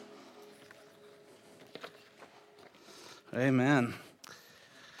Amen.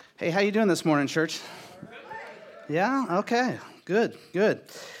 Hey, how you doing this morning, church? Yeah? Okay. Good.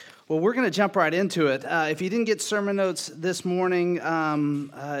 Well, we're going to jump right into it. If you didn't get sermon notes this morning, oh,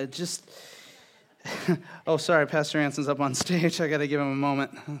 sorry, Pastor Anson's up on stage. I got to give him a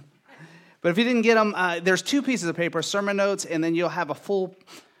moment. But if you didn't get them, there's two pieces of paper, sermon notes, and then you'll have a full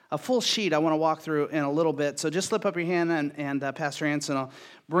sheet I want to walk through in a little bit. So just slip up your hand, and Pastor Anson will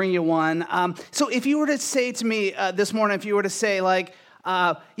bring you one. So if you were to say to me this morning, if you were to say, like,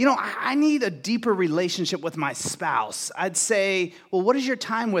 I need a deeper relationship with my spouse, I'd say, well, what does your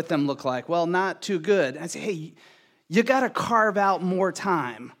time with them look like? Well, not too good. I'd say, hey, you got to carve out more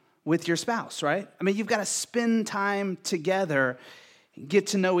time with your spouse, right? I mean, you've got to spend time together, get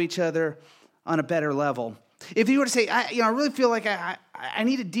to know each other on a better level. If you were to say, I really feel like I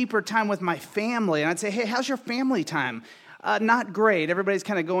need a deeper time with my family, and I'd say, hey, how's your family time? Not great. Everybody's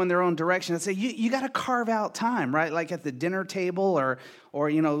kind of going their own direction. I'd say, you got to carve out time, right? Like at the dinner table or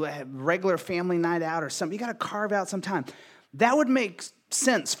regular family night out or something. You got to carve out some time. That would make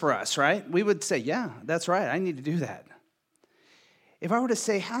sense for us, right? We would say, yeah, that's right. I need to do that. If I were to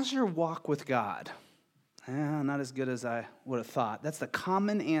say, how's your walk with God? Not as good as I would have thought. That's the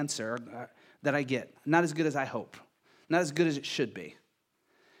common answer that I get. Not as good as I hope. Not as good as it should be.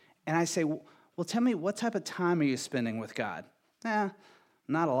 And I say, well, tell me, what type of time are you spending with God? Not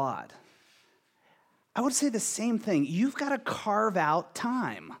a lot. I would say the same thing. You've got to carve out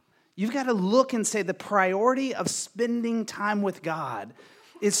time. You've got to look and say the priority of spending time with God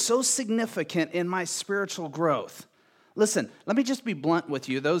is so significant in my spiritual growth. Listen, let me just be blunt with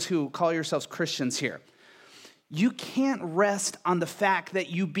you, those who call yourselves Christians here. You can't rest on the fact that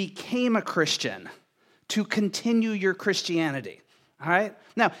you became a Christian to continue your Christianity, all right?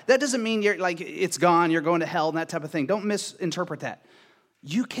 Now, that doesn't mean you're like it's gone, you're going to hell, and that type of thing. Don't misinterpret that.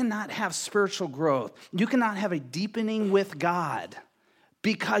 You cannot have spiritual growth. You cannot have a deepening with God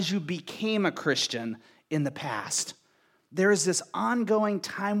because you became a Christian in the past. There is this ongoing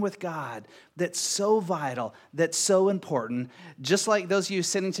time with God that's so vital, that's so important. Just like those of you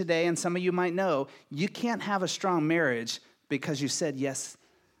sitting today, and some of you might know, you can't have a strong marriage because you said yes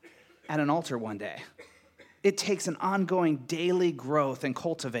at an altar one day. It takes an ongoing daily growth and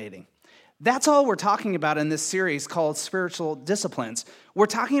cultivating. That's all we're talking about in this series called Spiritual Disciplines. We're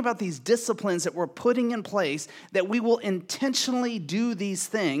talking about these disciplines that we're putting in place that we will intentionally do these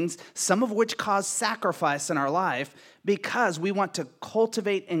things, some of which cause sacrifice in our life, because we want to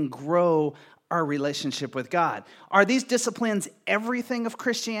cultivate and grow our relationship with God. Are these disciplines everything of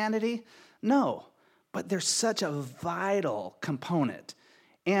Christianity? No, but they're such a vital component.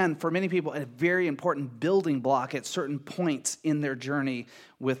 And for many people, a very important building block at certain points in their journey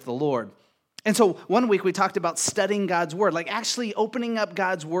with the Lord. And so one week we talked about studying God's Word, like actually opening up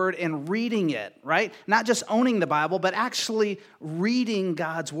God's Word and reading it, right? Not just owning the Bible, but actually reading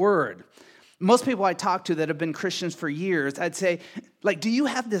God's Word. Most people I talk to that have been Christians for years, I'd say, like, do you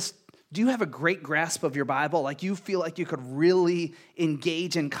have a great grasp of your Bible? Like you feel like you could really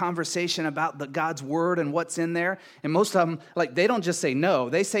engage in conversation about God's Word and what's in there? And most of them, like, they don't just say no.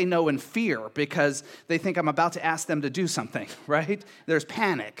 They say no in fear because they think I'm about to ask them to do something, right? There's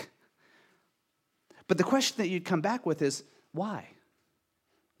panic. But the question that you'd come back with is, why?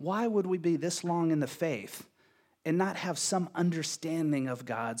 Why would we be this long in the faith and not have some understanding of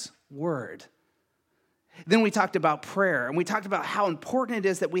God's Word? Then we talked about prayer, and we talked about how important it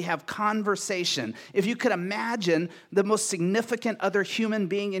is that we have conversation. If you could imagine the most significant other human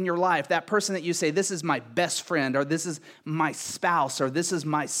being in your life, that person that you say, this is my best friend, or this is my spouse, or this is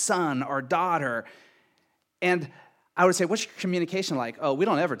my son or daughter. And I would say, what's your communication like? Oh, we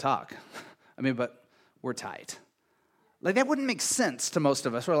don't ever talk. But we're tight. Like, that wouldn't make sense to most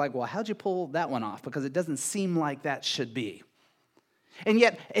of us. We're like, well, how'd you pull that one off? Because it doesn't seem like that should be. And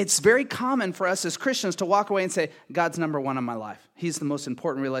yet, it's very common for us as Christians to walk away and say, God's number one in my life. He's the most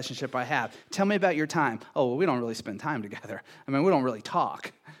important relationship I have. Tell me about your time. Oh, well, we don't really spend time together. We don't really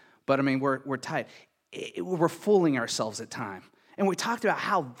talk. But, we're tight. We're fooling ourselves at time. And we talked about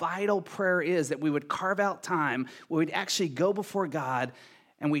how vital prayer is, that we would carve out time, we would actually go before God,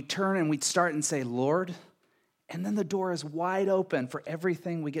 and we turn and we'd start and say, Lord, and then the door is wide open for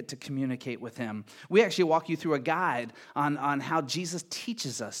everything we get to communicate with him. We actually walk you through a guide on how Jesus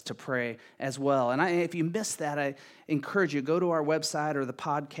teaches us to pray as well. And if you missed that, I encourage you, go to our website or the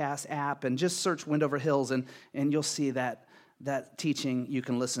podcast app and just search Windover Hills, and you'll see that that teaching you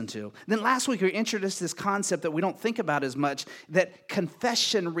can listen to. Then last week, we introduced this concept that we don't think about as much, that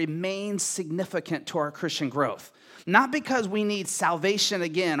confession remains significant to our Christian growth. Not because we need salvation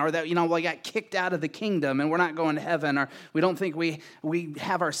again, or that, we got kicked out of the kingdom and we're not going to heaven, or we don't think we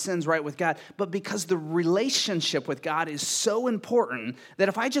have our sins right with God, but because the relationship with God is so important that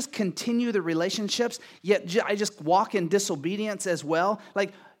if I just continue the relationships, yet I just walk in disobedience as well,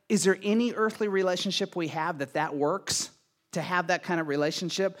 is there any earthly relationship we have that works? To have that kind of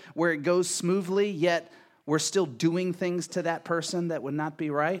relationship where it goes smoothly, yet we're still doing things to that person that would not be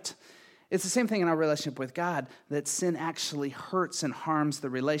right? It's the same thing in our relationship with God, that sin actually hurts and harms the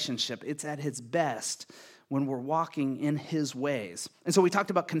relationship. It's at its best when we're walking in his ways. And so we talked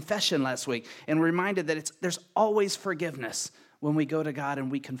about confession last week and reminded that there's always forgiveness when we go to God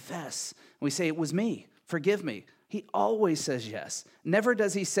and we confess. We say, it was me, forgive me. He always says yes. Never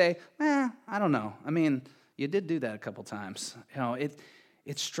does he say, I don't know. I mean, you did do that a couple times.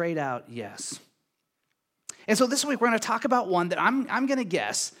 It's straight out yes. And so this week we're going to talk about one that I'm going to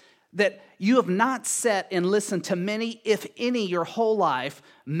guess that you have not sat and listened to many, if any, your whole life,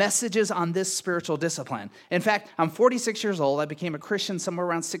 messages on this spiritual discipline. In fact, I'm 46 years old. I became a Christian somewhere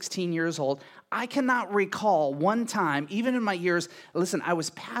around 16 years old. I cannot recall one time, even in my years, listen, I was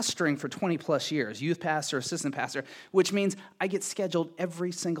pastoring for 20 plus years, youth pastor, assistant pastor, which means I get scheduled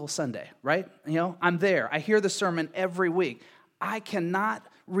every single Sunday, right? I'm there. I hear the sermon every week. I cannot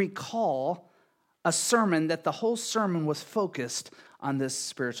recall a sermon that the whole sermon was focused on this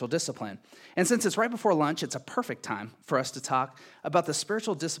spiritual discipline. And since it's right before lunch, it's a perfect time for us to talk about the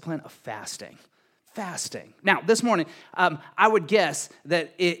spiritual discipline of fasting. Fasting. Now, this morning, I would guess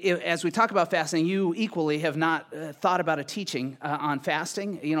that as we talk about fasting, you equally have not thought about a teaching on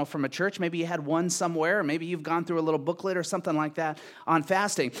fasting, from a church. Maybe you had one somewhere, or maybe you've gone through a little booklet or something like that on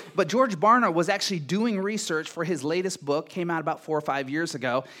fasting. But George Barna was actually doing research for his latest book, came out about 4 or 5 years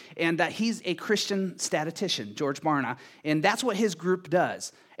ago, and he's a Christian statistician, George Barna, and that's what his group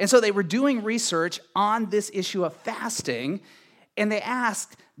does. And so they were doing research on this issue of fasting, and they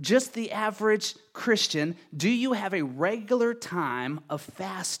asked just the average Christian, do you have a regular time of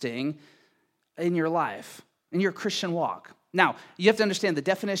fasting in your life, in your Christian walk? Now, you have to understand the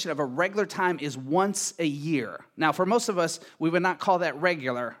definition of a regular time is once a year. Now, for most of us, we would not call that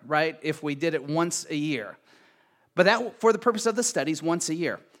regular, right, if we did it once a year. But that, for the purpose of the studies, once a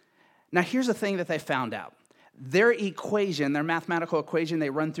year. Now, here's the thing that they found out. Their equation, their mathematical equation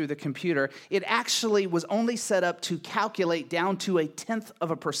they run through the computer, it actually was only set up to calculate down to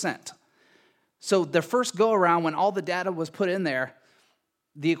 0.1%. So the first go-around, when all the data was put in there,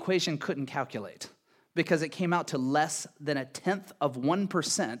 the equation couldn't calculate because it came out to less than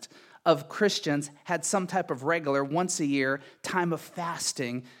 0.1% of Christians had some type of regular, once-a-year time of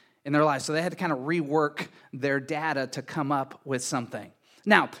fasting in their lives. So they had to kind of rework their data to come up with something.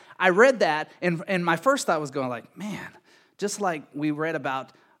 Now, I read that, and my first thought was going like, man, just like we read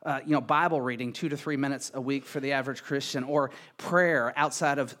about, Bible reading 2 to 3 minutes a week for the average Christian, or prayer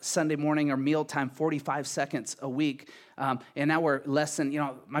outside of Sunday morning or mealtime, 45 seconds a week, and now we're less than,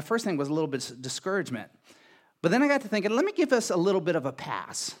 my first thing was a little bit of discouragement. But then I got to thinking, let me give us a little bit of a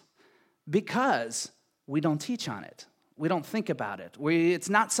pass, because we don't teach on it. We don't think about it. It's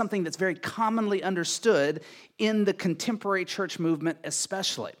not something that's very commonly understood in the contemporary church movement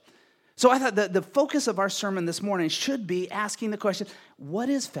especially. So I thought the focus of our sermon this morning should be asking the question, what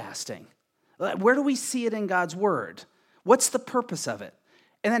is fasting? Where do we see it in God's word? What's the purpose of it?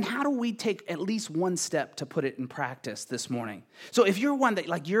 And then how do we take at least one step to put it in practice this morning? So if you're one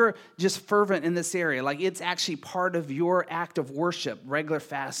that you're just fervent in this area, it's actually part of your act of worship, regular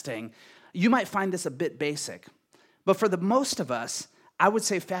fasting, you might find this a bit basic. But for the most of us, I would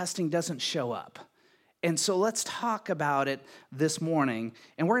say fasting doesn't show up. And so let's talk about it this morning.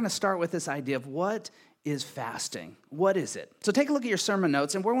 And we're going to start with this idea of what is fasting? What is it? So take a look at your sermon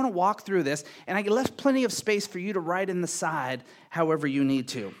notes, and we're going to walk through this. And I left plenty of space for you to write in the side however you need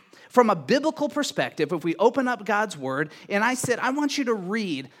to. From a biblical perspective, if we open up God's word, and I said, I want you to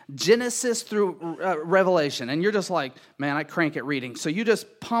read Genesis through Revelation. And you're just like, man, I crank at reading. So you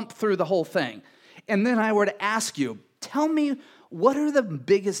just pump through the whole thing. And then I were to ask you, tell me, what are the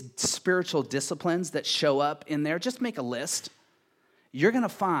biggest spiritual disciplines that show up in there? Just make a list. You're going to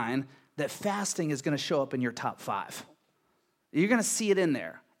find that fasting is going to show up in your top 5. You're going to see it in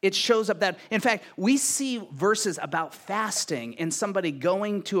there. It shows up that, in fact, we see verses about fasting and somebody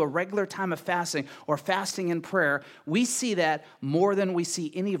going to a regular time of fasting or fasting in prayer. We see that more than we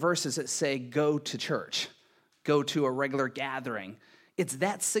see any verses that say go to church, go to a regular gathering. It's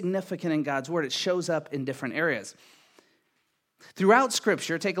that significant in God's word. It shows up in different areas. Throughout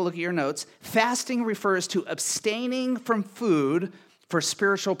Scripture, take a look at your notes, fasting refers to abstaining from food for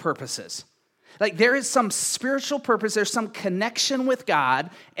spiritual purposes. Like there is some spiritual purpose, there's some connection with God,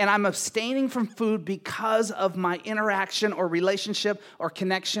 and I'm abstaining from food because of my interaction or relationship or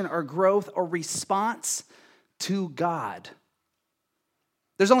connection or growth or response to God.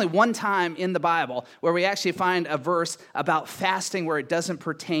 There's only one time in the Bible where we actually find a verse about fasting where it doesn't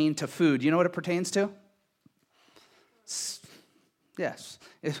pertain to food. You know what it pertains to? Yes.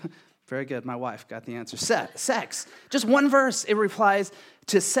 Very good. My wife got the answer. Sex. Just one verse, it replies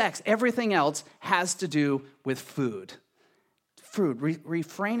to sex. Everything else has to do with food.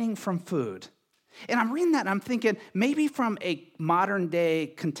 Refraining from food. And I'm reading that and I'm thinking, maybe from a modern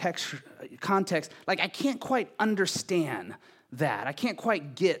day context, like I can't quite understand that. I can't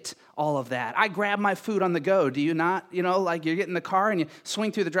quite get all of that. I grab my food on the go. Do you not? You know, like you get in the car and you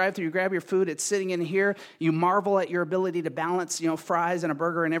swing through the drive-thru, you grab your food, it's sitting in here. You marvel at your ability to balance, fries and a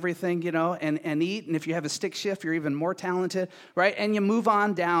burger and everything, and eat. And if you have a stick shift, you're even more talented, right? And you move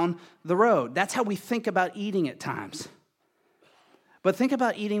on down the road. That's how we think about eating at times. But think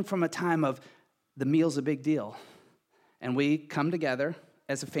about eating from a time of the meal's a big deal. And we come together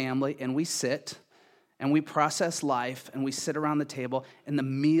as a family and we sit and we process life, and we sit around the table, and the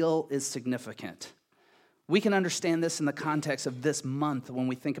meal is significant. We can understand this in the context of this month when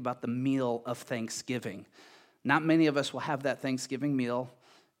we think about the meal of Thanksgiving. Not many of us will have that Thanksgiving meal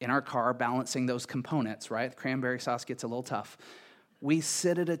in our car balancing those components, right? The cranberry sauce gets a little tough. We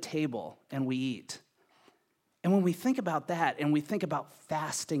sit at a table, and we eat. And when we think about that, and we think about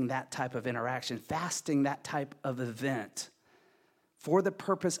fasting that type of interaction, fasting that type of event, for the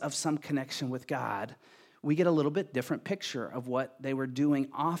purpose of some connection with God, we get a little bit different picture of what they were doing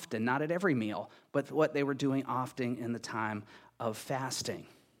often, not at every meal, but what they were doing often in the time of fasting.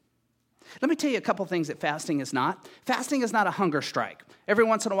 Let me tell you a couple things that fasting is not. Fasting is not a hunger strike. Every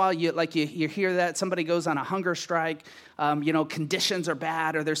once in a while, you hear that somebody goes on a hunger strike, conditions are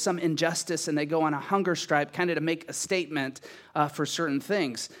bad, or there's some injustice, and they go on a hunger strike kind of to make a statement for certain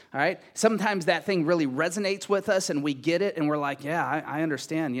things, all right? Sometimes that thing really resonates with us, and we get it, and we're like, yeah, I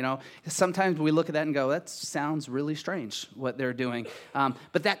understand, Sometimes we look at that and go, that sounds really strange, what they're doing.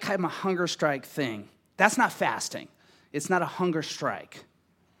 But that kind of hunger strike thing, that's not fasting. It's not a hunger strike.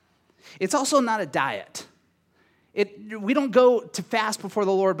 It's also not a diet. We don't go to fast before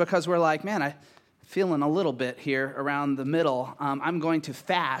the Lord because we're like, man, I'm feeling a little bit here around the middle. I'm going to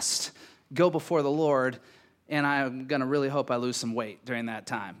fast, go before the Lord, and I'm going to really hope I lose some weight during that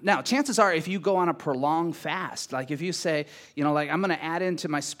time. Now, chances are if you go on a prolonged fast, like if you say, I'm going to add into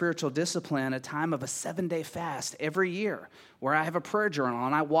my spiritual discipline a time of a 7-day fast every year where I have a prayer journal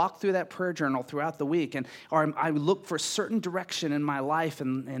and I walk through that prayer journal throughout the week, or I look for certain direction in my life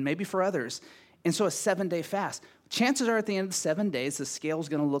and maybe for others. And so a 7-day fast, chances are at the end of the 7 days, the scale's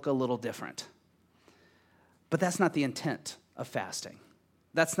going to look a little different. But that's not the intent of fasting.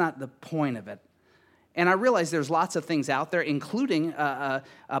 That's not the point of it. And I realize there's lots of things out there, including a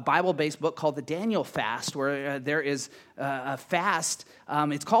Bible-based book called the Daniel Fast, where there is a fast.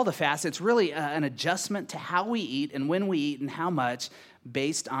 It's called a fast. It's really an adjustment to how we eat and when we eat and how much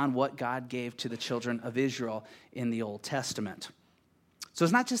based on what God gave to the children of Israel in the Old Testament. So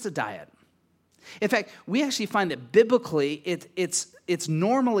it's not just a diet. In fact, we actually find that biblically it's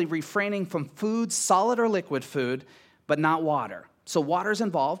normally refraining from food, solid or liquid food, but not water. So water's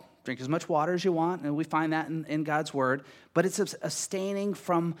involved. Drink as much water as you want, and we find that in God's word. But it's abstaining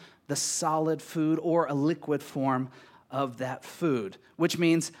from the solid food or a liquid form of that food, which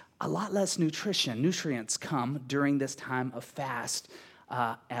means a lot less nutrients come during this time of fast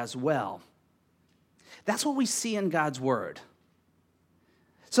as well. That's what we see in God's word.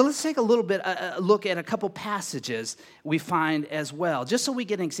 So let's take a little bit a look at a couple passages we find as well, just so we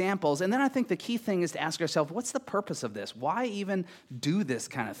get examples. And then I think the key thing is to ask ourselves, what's the purpose of this? Why even do this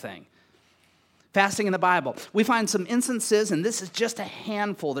kind of thing? Fasting in the Bible. We find some instances, and this is just a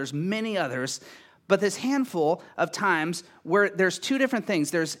handful. There's many others, but this handful of times where there's two different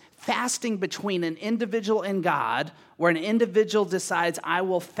things. There's fasting between an individual and God, where an individual decides, I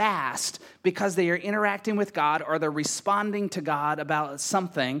will fast because they are interacting with God, or they're responding to God about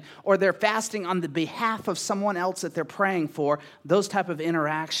something, or they're fasting on the behalf of someone else that they're praying for, those type of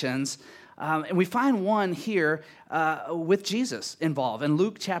interactions. And we find one here with Jesus involved in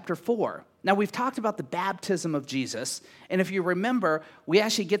Luke chapter 4. Now, we've talked about the baptism of Jesus, and if you remember, we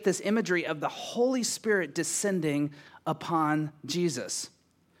actually get this imagery of the Holy Spirit descending upon Jesus.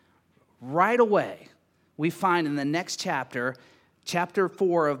 Right away, we find in the next chapter, chapter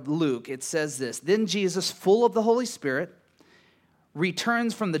 4 of Luke, it says this, Then Jesus, full of the Holy Spirit,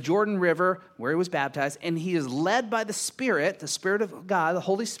 returns from the Jordan River where he was baptized, and he is led by the Spirit of God, the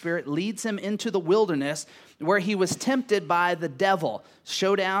Holy Spirit leads him into the wilderness where he was tempted by the devil.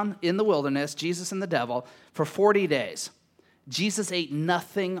 Showdown in the wilderness, Jesus and the devil, for 40 days. Jesus ate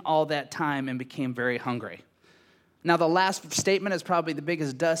nothing all that time and became very hungry. Now, the last statement is probably the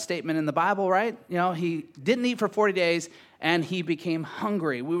biggest duh statement in the Bible, right? He didn't eat for 40 days, and he became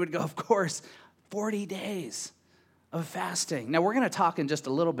hungry. We would go, of course, 40 days of fasting. Now, we're going to talk in just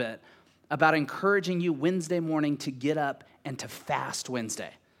a little bit about encouraging you Wednesday morning to get up and to fast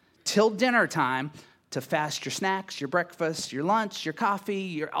Wednesday. Till dinner time, to fast your snacks, your breakfast, your lunch, your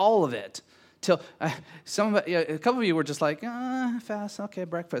coffee, all of it. Till a couple of you were just like, fast, okay,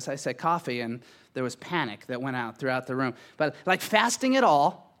 breakfast. I said coffee, and there was panic that went out throughout the room. But like fasting it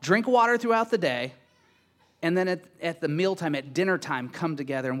all, drink water throughout the day, and then at the mealtime, at dinner time, come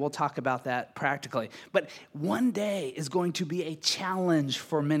together, and we'll talk about that practically. But one day is going to be a challenge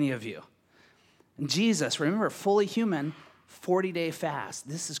for many of you. And Jesus, remember, fully human, 40-day fast.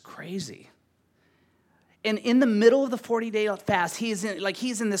 This is crazy. And in the middle of the 40-day fast, he's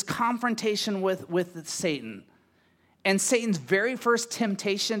in this confrontation with Satan. And Satan's very first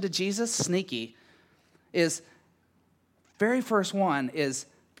temptation to Jesus, sneaky, very first one is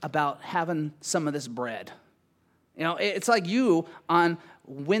about having some of this bread. It's like you on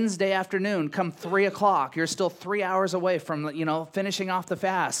Wednesday afternoon, come 3 o'clock, you're still 3 hours away from, finishing off the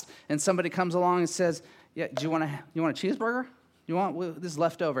fast, and somebody comes along and says, "Yeah, do you want a cheeseburger? This is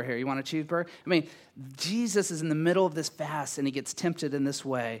leftover here. You want a cheeseburger?" I mean, Jesus is in the middle of this fast, and he gets tempted in this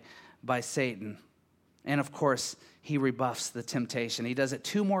way by Satan. And of course, he rebuffs the temptation. He does it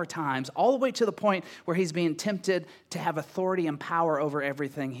 2 more times, all the way to the point where he's being tempted to have authority and power over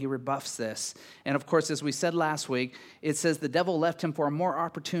everything. He rebuffs this. And of course, as we said last week, it says the devil left him for a more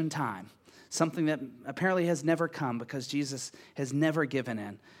opportune time, something that apparently has never come because Jesus has never given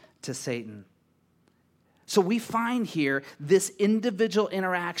in to Satan. So we find here this individual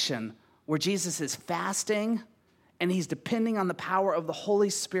interaction where Jesus is fasting and he's depending on the power of the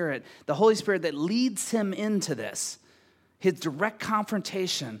Holy Spirit that leads him into this, his direct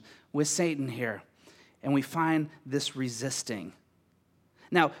confrontation with Satan here. And we find this resisting.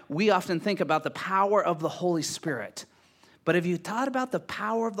 Now, we often think about the power of the Holy Spirit, but have you thought about the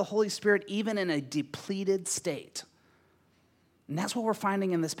power of the Holy Spirit even in a depleted state? And that's what we're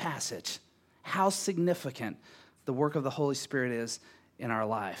finding in this passage, how significant the work of the Holy Spirit is in our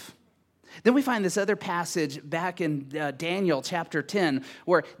life. Then we find this other passage back in Daniel chapter 10,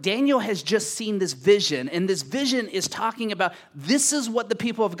 where Daniel has just seen this vision, and this vision is talking about this is what the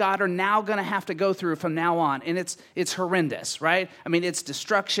people of God are now going to have to go through from now on, and it's horrendous, right? I mean, it's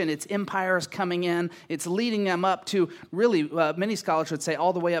destruction, it's empires coming in, it's leading them up to really, many scholars would say,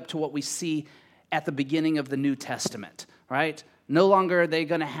 all the way up to what we see at the beginning of the New Testament, right? No longer are they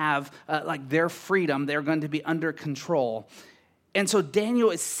going to have their freedom, they're going to be under control. And so Daniel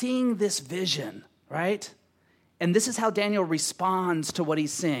is seeing this vision, right? And this is how Daniel responds to what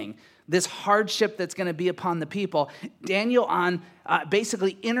he's seeing. This hardship that's going to be upon the people. Daniel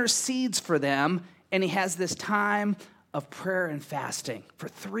basically intercedes for them, and he has this time of prayer and fasting. For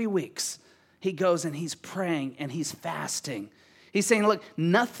 3 weeks, he goes and he's praying and he's fasting. He's saying, look,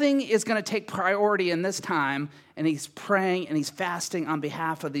 nothing is going to take priority in this time, and he's praying and he's fasting on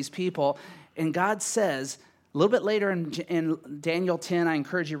behalf of these people. And God says, a little bit later in Daniel 10, I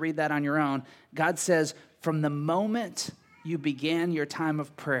encourage you to read that on your own. God says, from the moment you began your time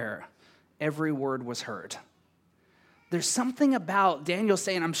of prayer, every word was heard. There's something about Daniel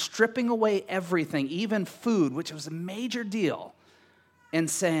saying, I'm stripping away everything, even food, which was a major deal, and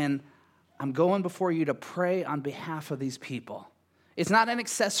saying, I'm going before you to pray on behalf of these people. It's not an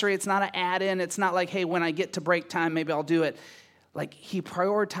accessory. It's not an add-in. It's not like, hey, when I get to break time, maybe I'll do it. Like, he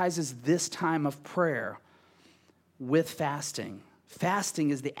prioritizes this time of prayer with fasting.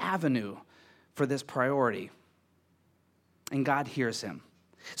 Fasting is the avenue for this priority. And God hears him.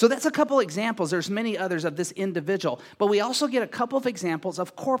 So that's a couple examples. There's many others of this individual. But we also get a couple of examples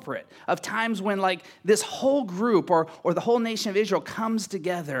of corporate, of times when like this whole group or the whole nation of Israel comes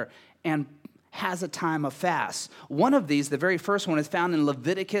together and has a time of fast. One of these, the very first one, is found in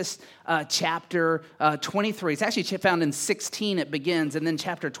Leviticus chapter 23. It's actually found in 16 it begins, and then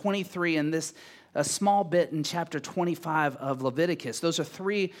chapter 23 in this a small bit in chapter 25 of Leviticus. Those are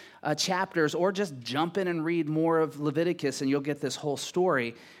 3 chapters, or just jump in and read more of Leviticus and you'll get this whole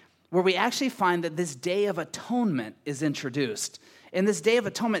story, where we actually find that this Day of Atonement is introduced. And this Day of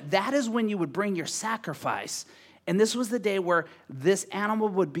Atonement, that is when you would bring your sacrifice. And this was the day where this animal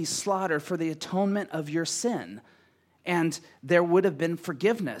would be slaughtered for the atonement of your sin. And there would have been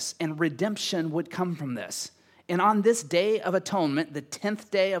forgiveness, and redemption would come from this. And on this Day of Atonement, the 10th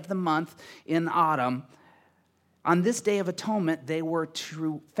day of the month in autumn, on this Day of Atonement, they were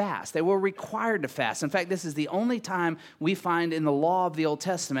to fast. They were required to fast. In fact, this is the only time we find in the law of the Old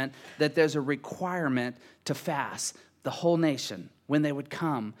Testament that there's a requirement to fast. The whole nation, when they would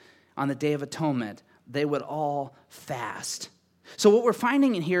come on the Day of Atonement, they would all fast. So what we're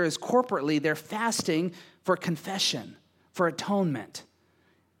finding in here is corporately, they're fasting for confession, for atonement.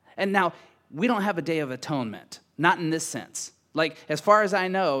 And now, we don't have a Day of Atonement, not in this sense. Like, as far as I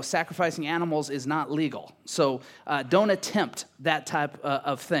know, sacrificing animals is not legal. So don't attempt that type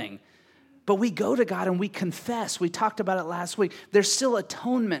of thing. But we go to God and we confess. We talked about it last week. There's still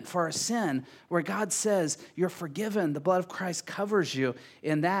atonement for our sin where God says, you're forgiven. The blood of Christ covers you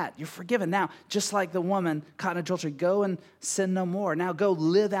in that. You're forgiven. Now, just like the woman caught in adultery, go and sin no more. Now go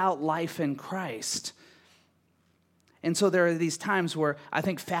live out life in Christ. And so there are these times where I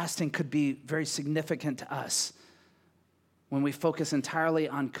think fasting could be very significant to us, when we focus entirely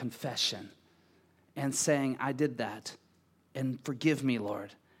on confession and saying, I did that, and forgive me,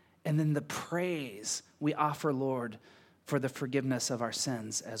 Lord. And then the praise we offer, Lord, for the forgiveness of our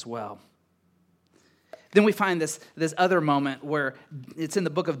sins as well. Then we find this other moment where it's in the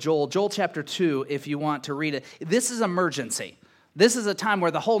book of Joel, Joel chapter 2, if you want to read it. This is emergency. This is a time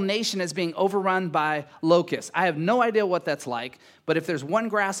where the whole nation is being overrun by locusts. I have no idea what that's like, but if there's one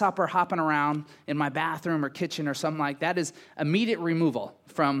grasshopper hopping around in my bathroom or kitchen or something like that, is immediate removal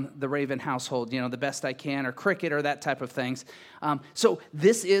from the Raven household, the best I can, or cricket or that type of things. So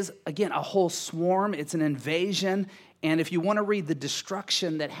this is, again, a whole swarm. It's an invasion. And if you want to read the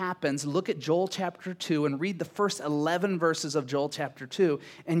destruction that happens, look at Joel chapter 2 and read the first 11 verses of Joel chapter 2,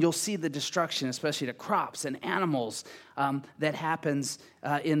 and you'll see the destruction, especially to crops and animals, that happens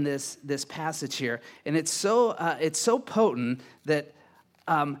in this passage here. And it's so potent that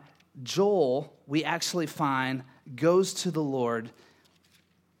Joel, we actually find, goes to the Lord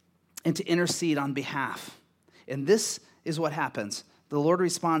and to intercede on behalf. And this is what happens. The Lord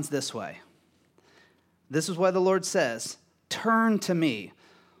responds this way. This is why the Lord says, turn to me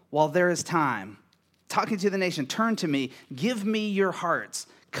while there is time. Talking to the nation, turn to me, give me your hearts.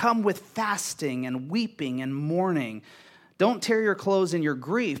 Come with fasting and weeping and mourning. Don't tear your clothes in your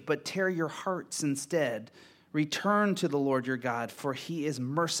grief, but tear your hearts instead. Return to the Lord your God, for he is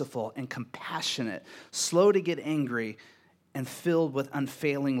merciful and compassionate, slow to get angry, and filled with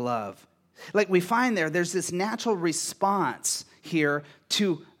unfailing love. Like we find there's this natural response here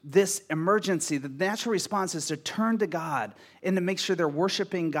to this emergency. The natural response is to turn to God and to make sure they're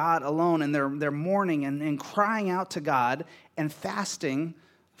worshiping God alone, and they're mourning and crying out to God, and fasting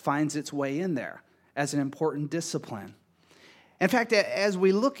finds its way in there as an important discipline. In fact, as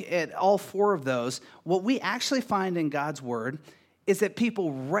we look at all four of those, what we actually find in God's word is that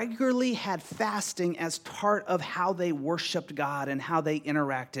people regularly had fasting as part of how they worshiped God and how they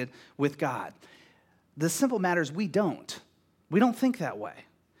interacted with God. The simple matter is we don't. We don't think that way.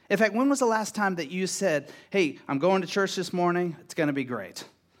 In fact, when was the last time that you said, hey, I'm going to church this morning, it's going to be great.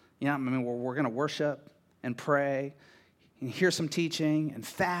 We're going to worship and pray and hear some teaching and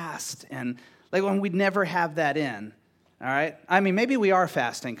fast. And like when we'd never have that in, all right? Maybe we are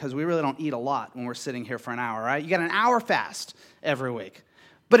fasting because we really don't eat a lot when we're sitting here for an hour, right? You got an hour fast every week.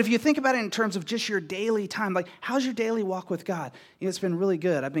 But if you think about it in terms of just your daily time, like how's your daily walk with God? It's been really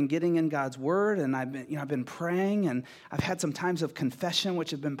good. I've been getting in God's word, and I've been praying, and I've had some times of confession which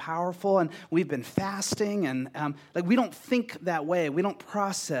have been powerful, and we've been fasting, and we don't think that way. We don't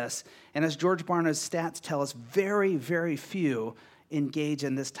process. And as George Barna's stats tell us, very, very few engage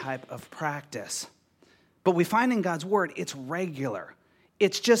in this type of practice. But we find in God's word, it's regular.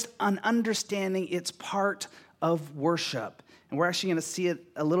 It's just an understanding. It's part of worship. And we're actually going to see it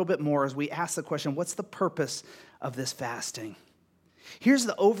a little bit more as we ask the question, what's the purpose of this fasting? Here's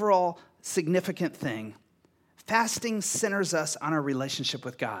the overall significant thing. Fasting centers us on our relationship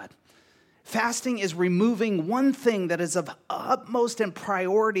with God. Fasting is removing one thing that is of utmost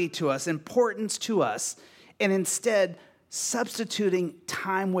priority to us, importance to us, and instead substituting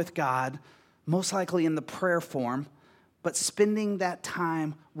time with God, most likely in the prayer form, but spending that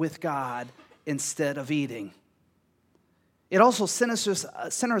time with God instead of eating. It also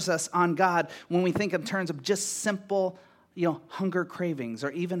centers us on God when we think in terms of just simple, hunger cravings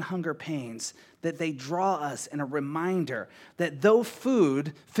or even hunger pains, that they draw us in a reminder that though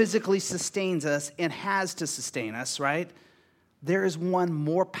food physically sustains us and has to sustain us, right, there is one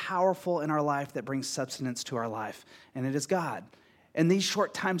more powerful in our life that brings substance to our life, and it is God. And these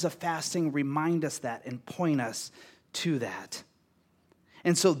short times of fasting remind us that and point us to that.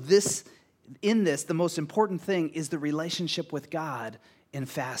 And so in this, the most important thing is the relationship with God in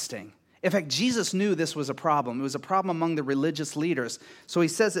fasting. In fact, Jesus knew this was a problem. It was a problem among the religious leaders. So he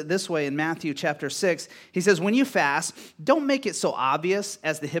says it this way in Matthew chapter 6. He says, when you fast, don't make it so obvious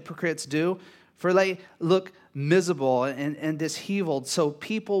as the hypocrites do, for they look miserable and disheveled, so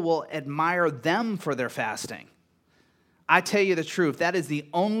people will admire them for their fasting. I tell you the truth, that is the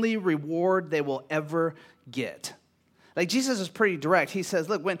only reward they will ever get. Like, Jesus is pretty direct. He says,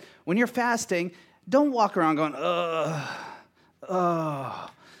 look, when you're fasting, don't walk around going,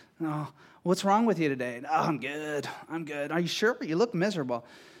 no, what's wrong with you today? Oh, I'm good. Are you sure? You look miserable.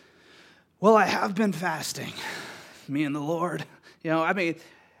 Well, I have been fasting, me and the Lord.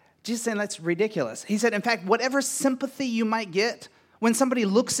 Jesus saying that's ridiculous. He said, in fact, whatever sympathy you might get when somebody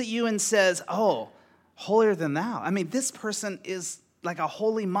looks at you and says, oh, holier than thou. This person is like a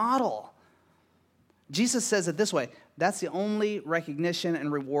holy model. Jesus says it this way, that's the only recognition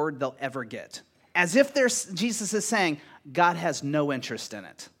and reward they'll ever get. As if Jesus is saying, God has no interest in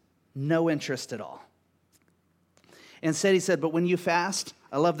it. No interest at all. Instead, he said, but when you fast,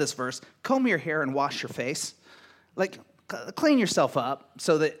 I love this verse, comb your hair and wash your face. Like, clean yourself up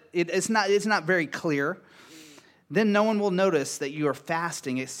so that it's not very clear. Then no one will notice that you are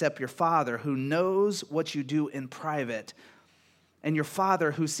fasting except your Father who knows what you do in private. And your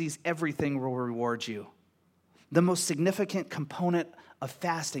Father who sees everything will reward you. The most significant component of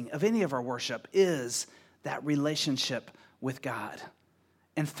fasting, of any of our worship, is that relationship with God.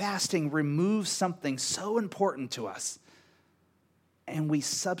 And fasting removes something so important to us. And we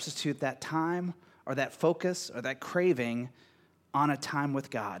substitute that time or that focus or that craving on a time with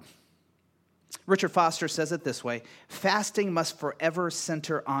God. Richard Foster says it this way, fasting must forever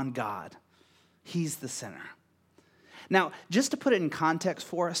center on God. He's the center. Now, just to put it in context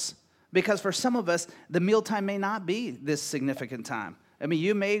for us, because for some of us, the mealtime may not be this significant time.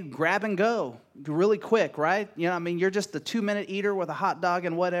 You may grab and go really quick, right? You're just a 2-minute eater with a hot dog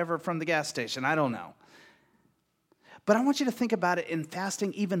and whatever from the gas station. I don't know. But I want you to think about it in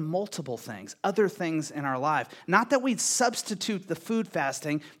fasting, even multiple things, other things in our life. Not that we'd substitute the food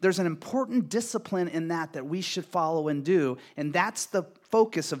fasting. There's an important discipline in that we should follow and do, and that's the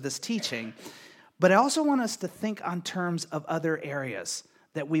focus of this teaching. But I also want us to think on terms of other areas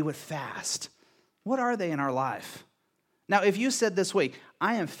that we would fast. What are they in our life? Now, if you said this week,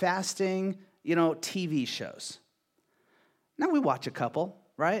 I am fasting, TV shows. Now, we watch a couple,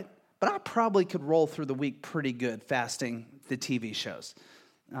 right? But I probably could roll through the week pretty good fasting the TV shows.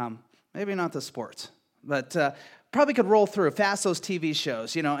 Maybe not the sports, but probably could roll through, fast those TV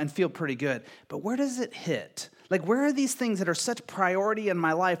shows, and feel pretty good. But where does it hit? Like, where are these things that are such priority in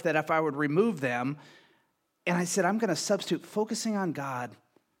my life that if I would remove them, and I said, I'm going to substitute focusing on God,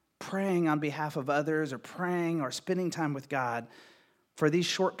 praying on behalf of others, or praying or spending time with God for these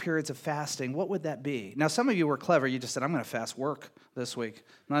short periods of fasting, what would that be? Now, some of you were clever. You just said, I'm going to fast work this week.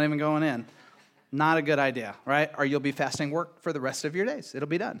 Not even going in. Not a good idea, right? Or you'll be fasting work for the rest of your days. It'll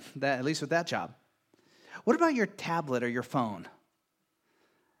be done, at least with that job. What about your tablet or your phone?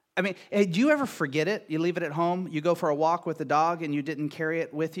 Do you ever forget it? You leave it at home, you go for a walk with the dog, and you didn't carry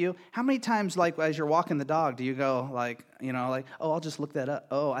it with you? How many times, as you're walking the dog, do you go, oh, I'll just look that up.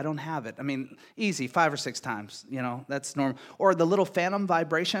 Oh, I don't have it. Easy, 5 or 6 times, that's normal. Or the little phantom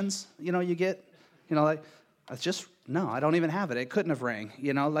vibrations, you get, it's just, no, I don't even have it. It couldn't have rang,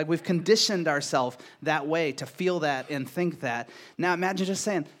 we've conditioned ourselves that way to feel that and think that. Now imagine just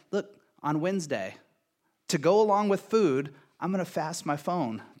saying, look, on Wednesday, to go along with food, I'm going to fast my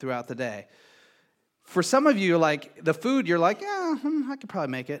phone throughout the day. For some of you, the food, you're like, yeah, I could probably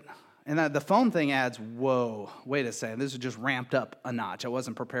make it. And the phone thing adds, whoa, wait a second, this is just ramped up a notch. I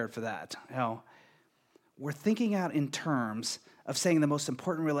wasn't prepared for that. We're thinking out in terms of saying the most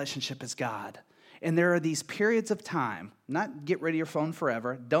important relationship is God. And there are these periods of time, not get rid of your phone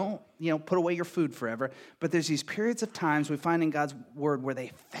forever, don't, put away your food forever, but there's these periods of times we find in God's word where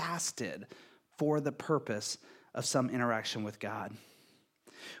they fasted for the purpose of some interaction with God.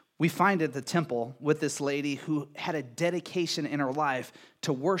 We find at the temple with this lady who had a dedication in her life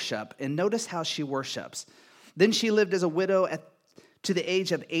to worship, and notice how she worships. Then she lived as a widow to the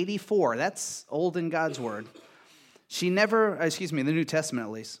age of 84. That's old in God's word. The New Testament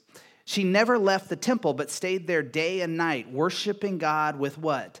at least. She never left the temple, but stayed there day and night, worshiping God with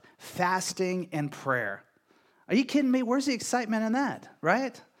what? Fasting and prayer. Are you kidding me? Where's the excitement in that,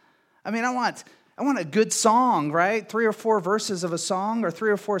 right? I want a good song, right? 3 or 4 verses of a song or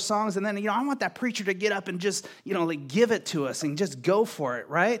 3 or 4 songs. And then, I want that preacher to get up and just, give it to us and just go for it,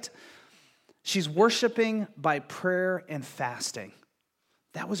 right? She's worshiping by prayer and fasting.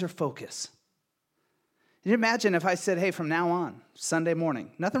 That was her focus. Can you imagine if I said, hey, from now on, Sunday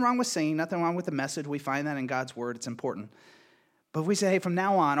morning, nothing wrong with singing, nothing wrong with the message. We find that in God's word. It's important. But if we say, hey, from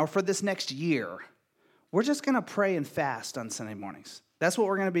now on, or for this next year, we're just going to pray and fast on Sunday mornings. That's what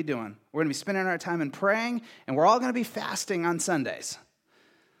we're going to be doing. We're going to be spending our time in praying, and we're all going to be fasting on Sundays.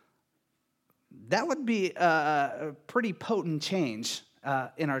 That would be a pretty potent change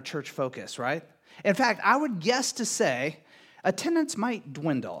in our church focus, right? In fact, I would guess to say attendance might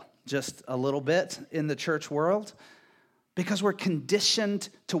dwindle just a little bit in the church world because we're conditioned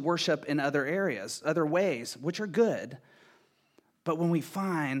to worship in other areas, other ways, which are good. But when we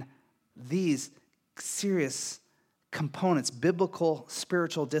find these serious components, biblical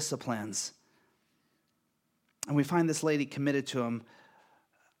spiritual disciplines, and we find this lady committed to them,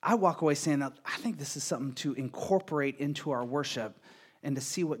 I walk away saying that I think this is something to incorporate into our worship and to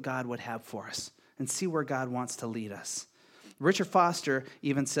see what God would have for us and see where God wants to lead us. Richard Foster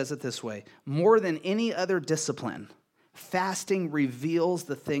even says it this way: more than any other discipline, fasting reveals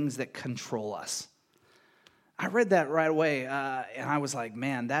the things that control us. I read that right away, and I was like,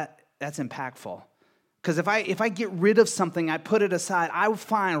 man, that's impactful. Because if I get rid of something, I put it aside, I will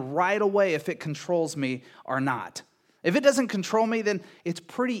find right away if it controls me or not. If it doesn't control me, then it's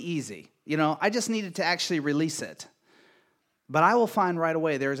pretty easy. I just needed to actually release it. But I will find right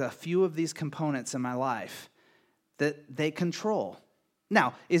away there's a few of these components in my life that they control.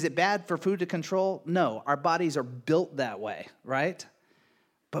 Now, is it bad for food to control? No, our bodies are built that way, right?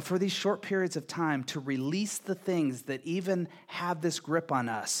 But for these short periods of time, to release the things that even have this grip on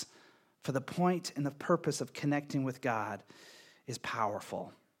us for the point and the purpose of connecting with God is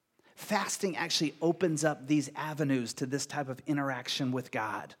powerful. Fasting actually opens up these avenues to this type of interaction with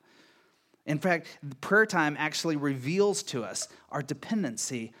God. In fact, prayer time actually reveals to us our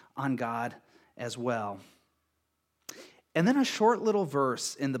dependency on God as well. And then a short little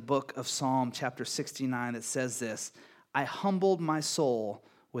verse in the book of Psalm chapter 69 that says this: I humbled my soul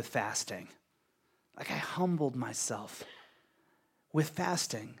with fasting. Like I humbled myself with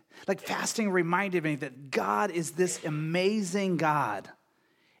fasting. Like fasting reminded me that God is this amazing God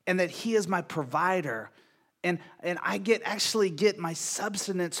and that He is my provider. And I actually get my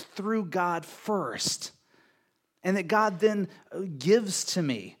substance through God first. And that God then gives to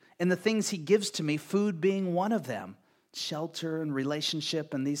me. And the things He gives to me, food being one of them, shelter and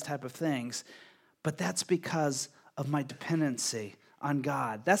relationship and these type of things. But that's because of my dependency on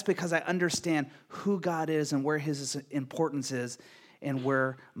God. That's because I understand who God is and where His importance is and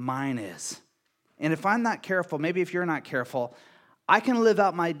where mine is. And if I'm not careful, maybe if you're not careful, I can live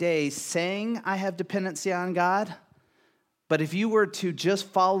out my days saying I have dependency on God, but if you were to just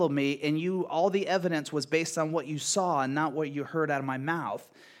follow me and all the evidence was based on what you saw and not what you heard out of my mouth,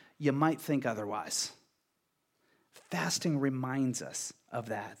 you might think otherwise. Fasting reminds us of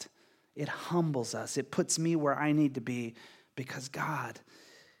that. It humbles us. It puts me where I need to be because God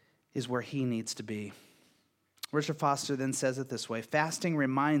is where He needs to be. Richard Foster then says it this way: fasting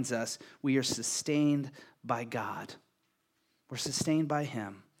reminds us we are sustained by God. We're sustained by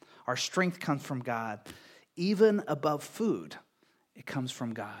Him. Our strength comes from God. Even above food, it comes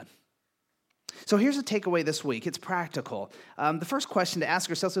from God. So here's a takeaway this week. It's practical. The first question to ask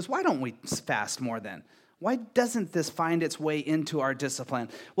ourselves is, why don't we fast more then? Why doesn't this find its way into our discipline?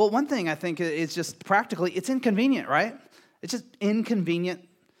 Well, one thing I think is just practically, it's inconvenient, right? It's just inconvenient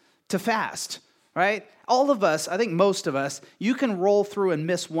to fast, right? All of us, I think most of us, you can roll through and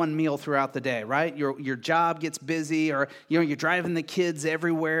miss one meal throughout the day, right? Your job gets busy, or you're driving the kids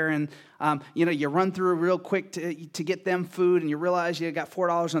everywhere, and you run through real quick to get them food, and you realize you got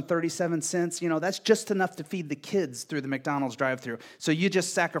 $4.37. That's just enough to feed the kids through the McDonald's drive-thru. So you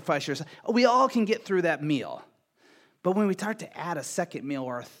just sacrifice yourself. We all can get through that meal. But when we start to add a second meal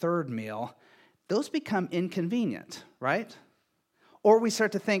or a third meal, those become inconvenient, right? Or we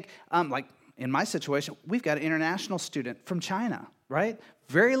start to think, like in my situation, we've got an international student from China, right?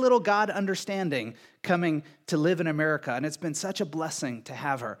 Very little God understanding coming to live in America, and it's been such a blessing to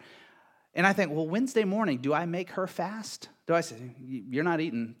have her. And I think, well, Wednesday morning, do I make her fast? Do I say, you're not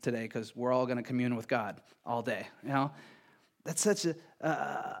eating today because we're all going to commune with God all day? That's such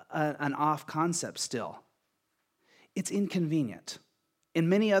an off concept still. It's inconvenient. In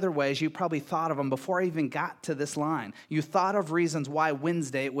many other ways, you probably thought of them before I even got to this line. You thought of reasons why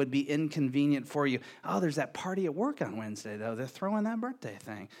Wednesday it would be inconvenient for you. Oh, there's that party at work on Wednesday, though. They're throwing that birthday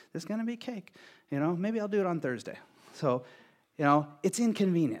thing. There's going to be cake. Maybe I'll do it on Thursday. So, it's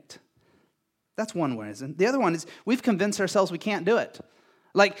inconvenient. That's one reason. The other one is we've convinced ourselves we can't do it.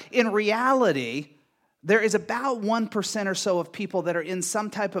 Like, in reality, there is about 1% or so of people that are in some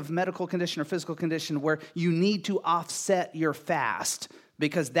type of medical condition or physical condition where you need to offset your fast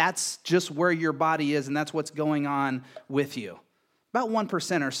because that's just where your body is and that's what's going on with you. About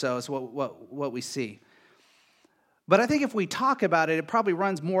 1% or so is what we see. But I think if we talk about it, it probably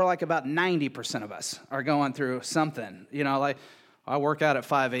runs more like about 90% of us are going through something. Like I work out at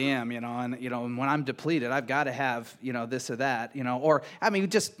 5 a.m., and when I'm depleted, I've got to have, this or that, or,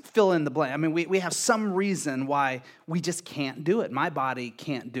 just fill in the blank. We have some reason why we just can't do it. My body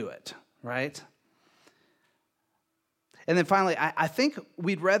can't do it, right? And then finally, I think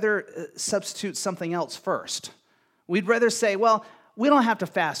we'd rather substitute something else first. We'd rather say, well, we don't have to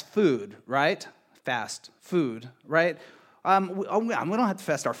fast food, right? Fast food, right? We don't have to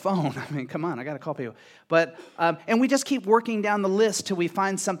fast our phone. Come on, I got to call people. But, and we just keep working down the list till we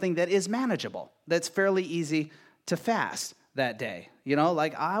find something that is manageable, that's fairly easy to fast that day.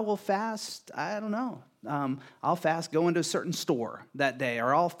 Like I will fast, I don't know. I'll fast going to a certain store that day,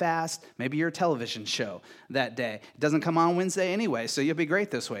 or I'll fast maybe your television show that day. It doesn't come on Wednesday anyway, so you'll be great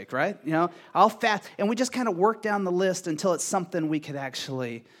this week, right? I'll fast, and we just kind of work down the list until it's something we could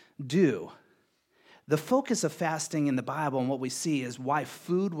actually do. The focus of fasting in the Bible and what we see is why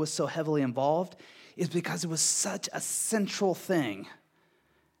food was so heavily involved is because it was such a central thing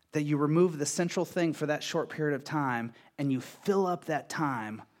that you remove the central thing for that short period of time and you fill up that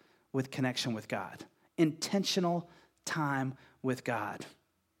time with connection with God. Intentional time with God.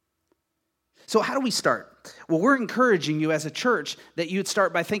 So how do we start? Well, we're encouraging you as a church that you'd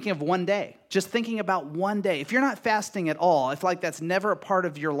start by thinking of one day. Just thinking about one day. If you're not fasting at all, if that's never a part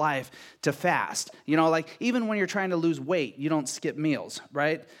of your life to fast, even when you're trying to lose weight, you don't skip meals,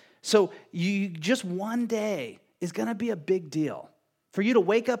 right? So you just one day is going to be a big deal. For you to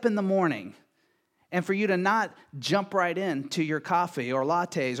wake up in the morning and for you to not jump right into your coffee or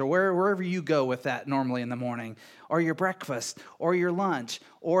lattes or wherever you go with that normally in the morning, or your breakfast or your lunch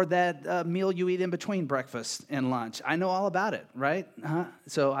or that meal you eat in between breakfast and lunch. I know all about it, right?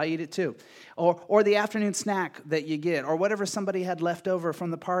 So I eat it too. Or the afternoon snack that you get, or whatever somebody had left over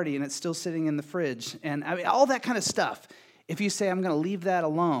from the party and it's still sitting in the fridge. And all that kind of stuff. If you say, I'm going to leave that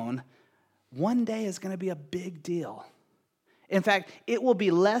alone, one day is going to be a big deal. In fact, it will be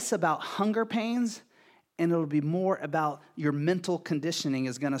less about hunger pains, and it'll be more about your mental conditioning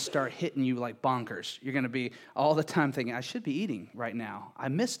is going to start hitting you like bonkers. You're going to be all the time thinking, I should be eating right now. I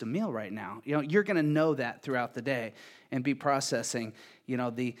missed a meal right now. You're going to know that throughout the day and be processing,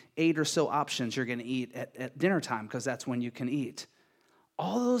 the 8 or so options you're going to eat at dinner time because that's when you can eat.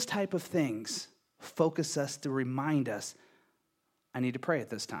 All those type of things focus us to remind us, I need to pray at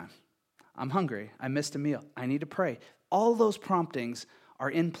this time. I'm hungry. I missed a meal. I need to pray. All those promptings are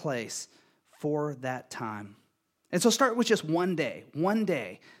in place for that time. And so start with just one day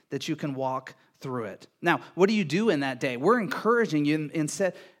that you can walk through it. Now, what do you do in that day? We're encouraging you in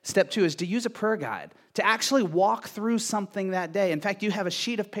step 2 is to use a prayer guide, to actually walk through something that day. In fact, you have a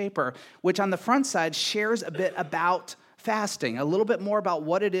sheet of paper, which on the front side shares a bit about fasting, a little bit more about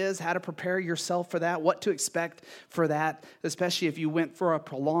what it is, how to prepare yourself for that, what to expect for that, especially if you went for a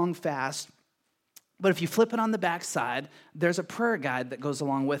prolonged fast. But if you flip it on the back side, there's a prayer guide that goes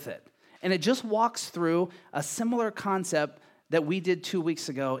along with it. And it just walks through a similar concept that we did 2 weeks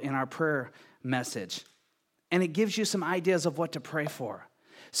ago in our prayer message. And it gives you some ideas of what to pray for.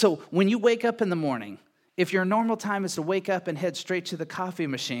 So when you wake up in the morning, if your normal time is to wake up and head straight to the coffee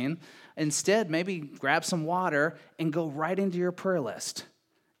machine, instead maybe grab some water and go right into your prayer list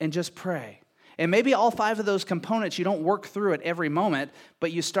and just pray. And maybe all 5 of those components, you don't work through at every moment,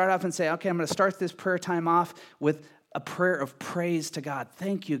 but you start off and say, okay, I'm going to start this prayer time off with a prayer of praise to God.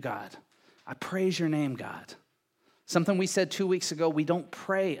 Thank you, God. I praise your name, God. Something we said 2 weeks ago we don't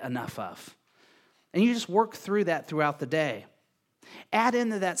pray enough of. And you just work through that throughout the day. Add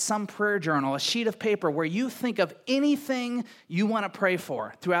into that some prayer journal, a sheet of paper where you think of anything you want to pray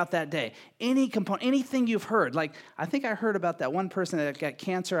for throughout that day. Any component, anything you've heard. Like, I think I heard about that one person that got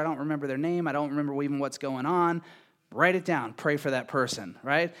cancer. I don't remember their name. I don't remember even what's going on. Write it down. Pray for that person,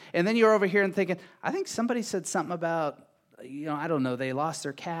 right? And then you're over here and thinking, I think somebody said something about, I don't know, they lost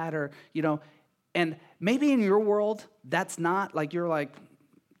their cat or, and maybe in your world, that's not like you're like,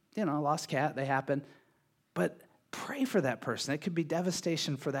 lost cat, they happen. But pray for that person. It could be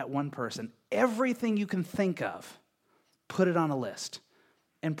devastation for that one person. Everything you can think of, put it on a list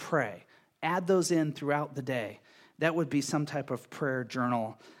and pray. Add those in throughout the day. That would be some type of prayer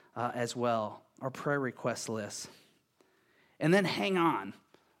journal as well, or prayer request list. And then hang on.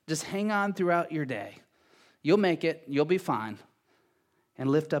 Just hang on throughout your day. You'll make it. You'll be fine. And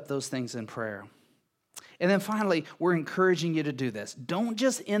lift up those things in prayer. And then finally, we're encouraging you to do this. Don't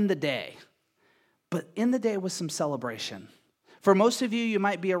just end the day, but end the day with some celebration. For most of you, you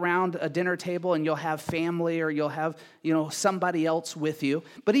might be around a dinner table and you'll have family or you'll have, somebody else with you.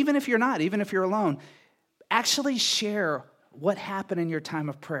 But even if you're not, even if you're alone, actually share what happened in your time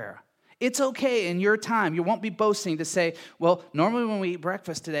of prayer. It's okay in your time. You won't be boasting to say, well, normally when we eat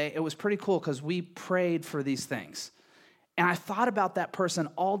breakfast today, it was pretty cool because we prayed for these things. And I thought about that person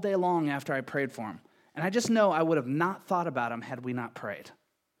all day long after I prayed for him. And I just know I would have not thought about him had we not prayed.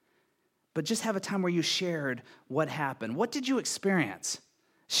 But just have a time where you shared what happened. What did you experience?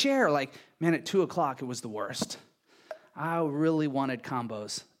 Share, like, man, at 2 o'clock, it was the worst. I really wanted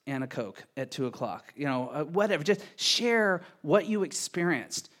combos and a Coke at 2 o'clock. Whatever. Just share what you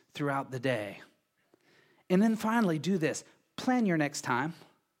experienced throughout the day. And then finally, do this. Plan your next time.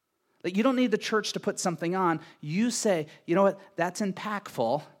 Like, you don't need the church to put something on. You say, you know what, that's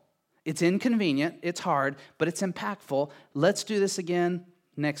impactful. It's inconvenient. It's hard, but it's impactful. Let's do this again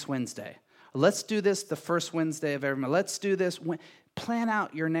next Wednesday. Let's do this the first Wednesday of every month. Let's do this. Plan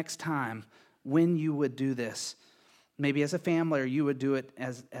out your next time when you would do this. Maybe as a family, or you would do it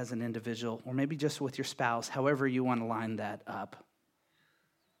as an individual, or maybe just with your spouse, however you want to line that up.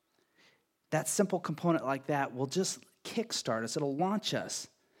 That simple component like that will just kickstart us. It'll launch us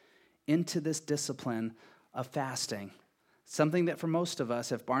into this discipline of fasting. Something that for most of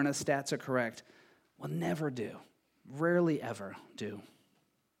us, if Barna's stats are correct, will never do. Rarely ever do.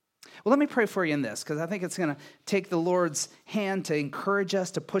 Well, let me pray for you in this, because I think it's going to take the Lord's hand to encourage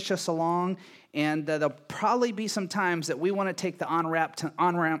us, to push us along, and there'll probably be some times that we want to take the off-ramp,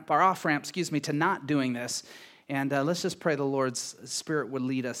 to not doing this. And let's just pray the Lord's Spirit would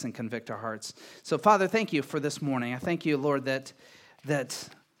lead us and convict our hearts. So, Father, thank you for this morning. I thank you, Lord, that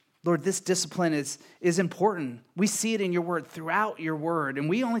Lord, this discipline is important. We see it in your word, throughout your word, and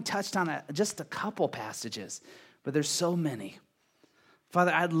we only touched on just a couple passages, but there's so many.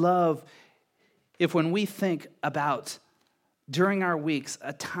 Father, I'd love if when we think about during our weeks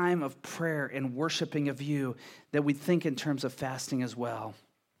a time of prayer and worshiping of you, that we think in terms of fasting as well.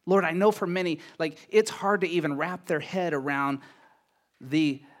 Lord, I know for many, it's hard to even wrap their head around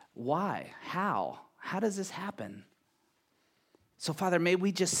the why, how does this happen? So, Father, may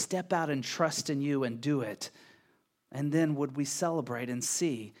we just step out and trust in you and do it. And then would we celebrate and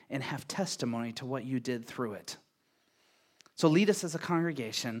see and have testimony to what you did through it. So lead us as a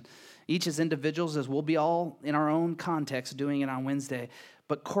congregation, each as individuals, as we'll be all in our own context doing it on Wednesday,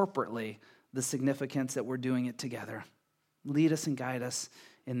 but corporately, the significance that we're doing it together. Lead us and guide us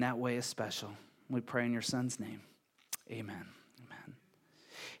in that way is special. We pray in your Son's name. Amen. Amen.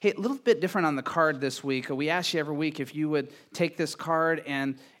 Hey, a little bit different on the card this week. We ask you every week if you would take this card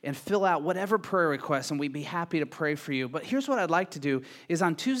and fill out whatever prayer request, and we'd be happy to pray for you. But here's what I'd like to do is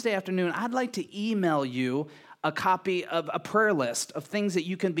on Tuesday afternoon, I'd like to email you a copy of a prayer list of things that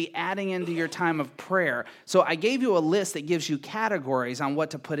you can be adding into your time of prayer. So I gave you a list that gives you categories on what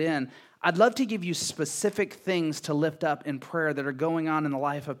to put in. I'd love to give you specific things to lift up in prayer that are going on in the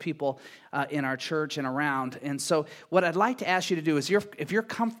life of people in our church and around. And so what I'd like to ask you to do is if you're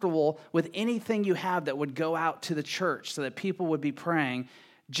comfortable with anything you have that would go out to the church so that people would be praying,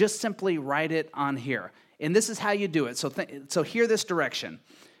 just simply write it on here. And this is how you do it. So hear this direction.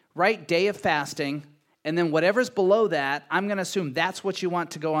 Write day of fasting, and then whatever's below that, I'm going to assume that's what you want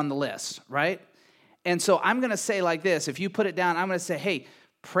to go on the list, right? And so I'm going to say like this. If you put it down, I'm going to say, hey,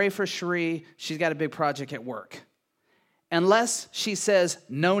 pray for Cherie. She's got a big project at work. Unless she says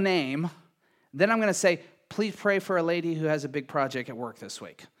no name, then I'm going to say, please pray for a lady who has a big project at work this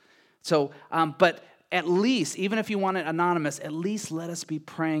week. So, but at least, even if you want it anonymous, at least let us be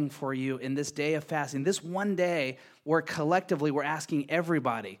praying for you in this day of fasting. This one day where collectively we're asking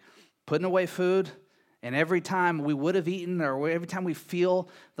everybody, putting away food, and every time we would have eaten or every time we feel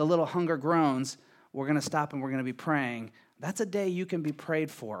the little hunger groans, we're going to stop and we're going to be praying. That's a day you can be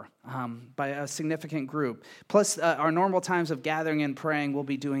prayed for by a significant group. Plus, our normal times of gathering and praying, we'll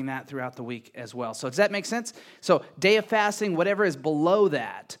be doing that throughout the week as well. So does that make sense? So day of fasting, whatever is below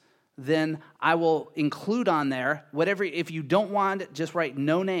that, then I will include on there whatever. If you don't want it, just write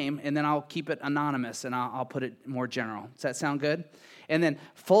no name, and then I'll keep it anonymous, and I'll put it more general. Does that sound good? And then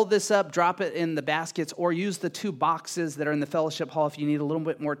fold this up, drop it in the baskets, or use the 2 boxes that are in the fellowship hall if you need a little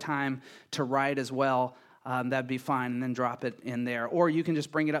bit more time to write as well. That'd be fine, and then drop it in there. Or you can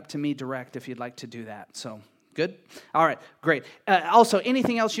just bring it up to me direct if you'd like to do that. So, good? All right, great. Also,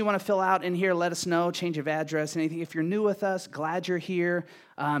 anything else you want to fill out in here, let us know. Change of address, anything. If you're new with us, glad you're here.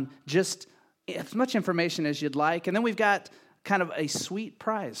 Just as much information as you'd like. And then we've got kind of a sweet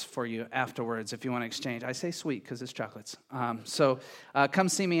prize for you afterwards if you want to exchange. I say sweet because it's chocolates. So come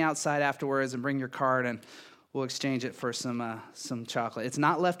see me outside afterwards and bring your card, and we'll exchange it for some chocolate. It's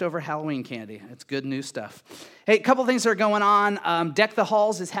not leftover Halloween candy. It's good new stuff. Hey, a couple things are going on. Deck the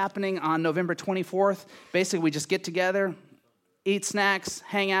Halls is happening on November 24th. Basically, we just get together, eat snacks,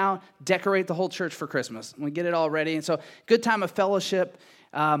 hang out, decorate the whole church for Christmas. We get it all ready. And so good time of fellowship.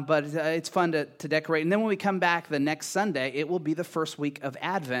 But it's fun to decorate. And then when we come back the next Sunday, it will be the first week of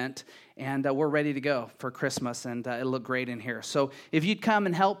Advent, and we're ready to go for Christmas, and it'll look great in here. So if you'd come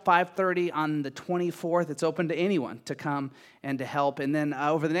and help, 5:30 on the 24th, it's open to anyone to come and to help. And then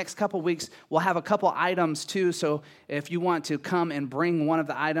over the next couple weeks, we'll have a couple items too. So if you want to come and bring one of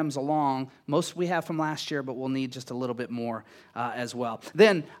the items along, most we have from last year, but we'll need just a little bit more as well.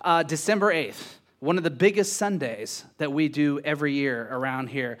 Then December 8th. One of the biggest Sundays that we do every year around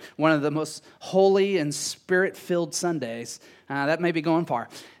here. One of the most holy and spirit-filled Sundays. That may be going far.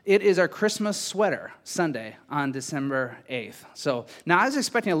 It is our Christmas sweater Sunday on December 8th. So now I was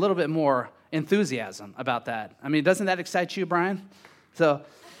expecting a little bit more enthusiasm about that. I mean, doesn't that excite you, Brian? So,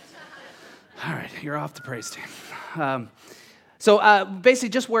 all right, you're off the praise team. So basically,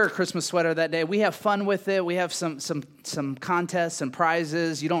 just wear a Christmas sweater that day. We have fun with it. We have some contests and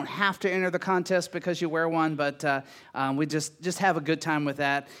prizes. You don't have to enter the contest because you wear one, but we just have a good time with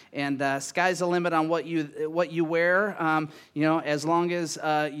that. And sky's the limit on what you wear. As long as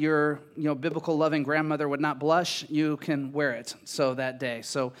your biblical loving grandmother would not blush, you can wear it. So that day.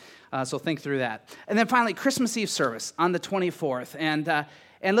 So think through that. And then finally, Christmas Eve service on the 24th.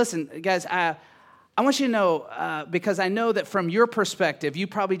 And listen, guys. I want you to know, because I know that from your perspective, you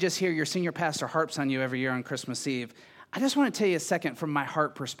probably just hear your senior pastor harps on you every year on Christmas Eve. I just want to tell you a second from my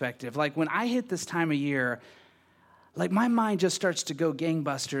heart perspective. Like when I hit this time of year, like my mind just starts to go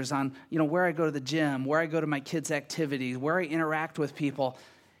gangbusters on, where I go to the gym, where I go to my kids' activities, where I interact with people.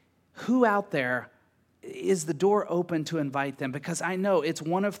 Who out there is the door open to invite them? Because I know it's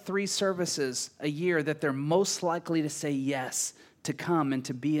one of 3 services a year that they're most likely to say yes to come and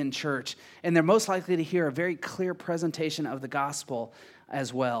to be in church. And they're most likely to hear a very clear presentation of the gospel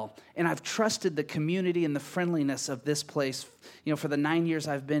as well. And I've trusted the community and the friendliness of this place, for the 9 years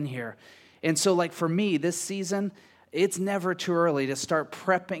I've been here. And so like for me, this season, it's never too early to start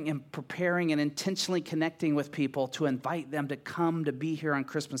prepping and preparing and intentionally connecting with people to invite them to come to be here on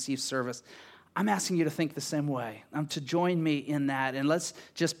Christmas Eve service. I'm asking you to think the same way, to join me in that, and let's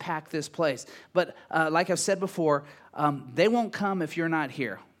just pack this place. But like I've said before, they won't come if you're not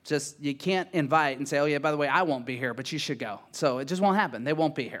here. You can't invite and say, oh yeah, by the way, I won't be here, but you should go. So it just won't happen. They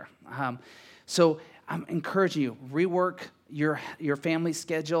won't be here. So I'm encouraging you, rework your family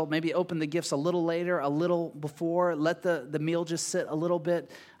schedule. Maybe open the gifts a little later, a little before. Let the meal just sit a little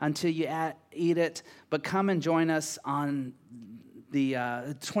bit until you eat it. But come and join us on the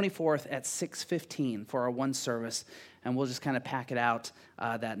 24th at 6:15 for our one service, and we'll just kind of pack it out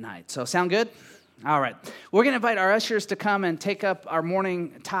that night. So sound good? All right. We're going to invite our ushers to come and take up our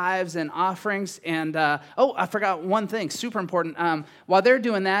morning tithes and offerings. And, I forgot one thing, super important. While they're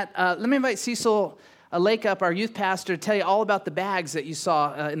doing that, let me invite Cecil Lake up, our youth pastor, to tell you all about the bags that you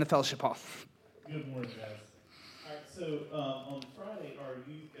saw in the fellowship hall. Good morning, guys. All right, so on Friday, our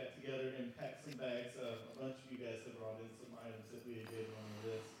youth got together and packed some bags. A bunch of you guys have brought in some items that we had given on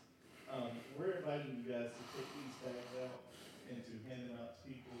the list. We're inviting you guys to take these bags out and to hand them out to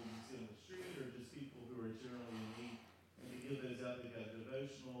people you see on the street or just people who are generally in need. And to give those out, they've got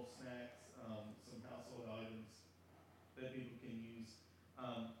devotional, snacks, some household items that people can use.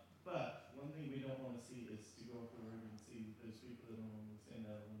 But one thing we don't want to see is to go up the room and see those people that don't want to stand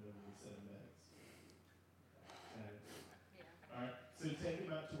out the window with 7 bags. Okay. Yeah. All right. So take them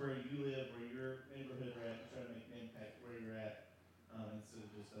out to where you live, where your neighborhood are at, and try to make an impact where you're at instead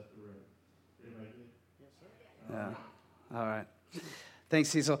of just up the road. Everybody good? Yes, sir. Yeah. All right. Thanks,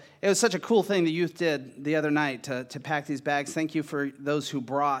 Cecil. It was such a cool thing the youth did the other night to pack these bags. Thank you for those who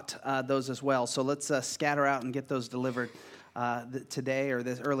brought those as well. So let's scatter out and get those delivered today or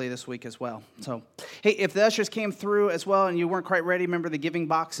early this week as well. So, hey, if the ushers came through as well and you weren't quite ready, remember the giving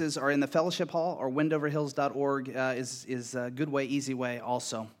boxes are in the fellowship hall, or wendoverhills.org is a good way, easy way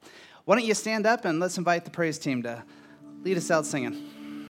also. Why don't you stand up and let's invite the praise team to lead us out singing.